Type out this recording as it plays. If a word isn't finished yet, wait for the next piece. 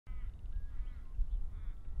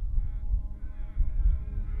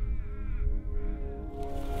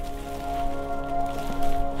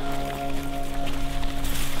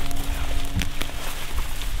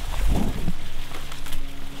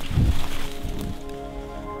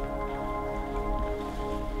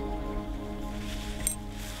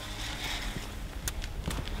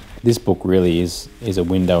This book really is a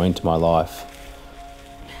window into my life.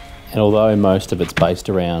 And although most of it's based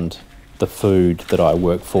around the food that I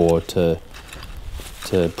work for to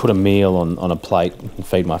put a meal on a plate and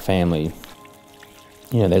feed my family,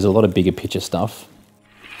 you know, there's a lot of bigger picture stuff.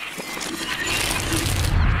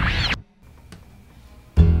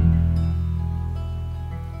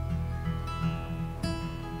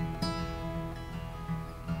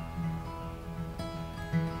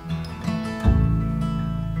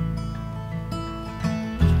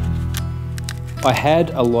 I had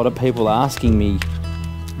a lot of people asking me,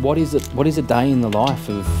 what is a day in the life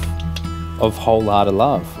of wholehearted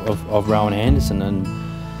love, of Rohan Anderson,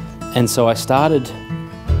 and so I started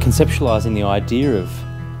conceptualising the idea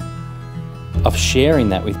of sharing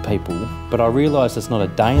that with people, but I realised it's not a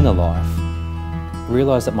day in the life. I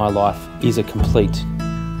realised that my life is a complete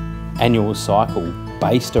annual cycle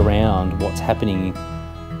based around what's happening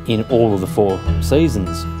in all of the 4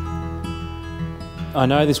 seasons. I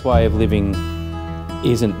know this way of living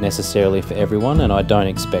isn't necessarily for everyone, and I don't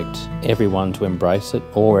expect everyone to embrace it,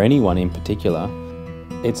 or anyone in particular.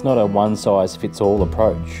 It's not a one-size-fits-all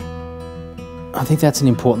approach. I think that's an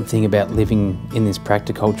important thing about living in this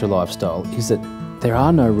practiculture lifestyle, is that there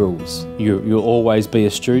are no rules. You'll always be a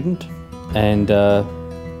student, and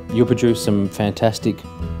you'll produce some fantastic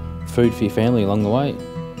food for your family along the way.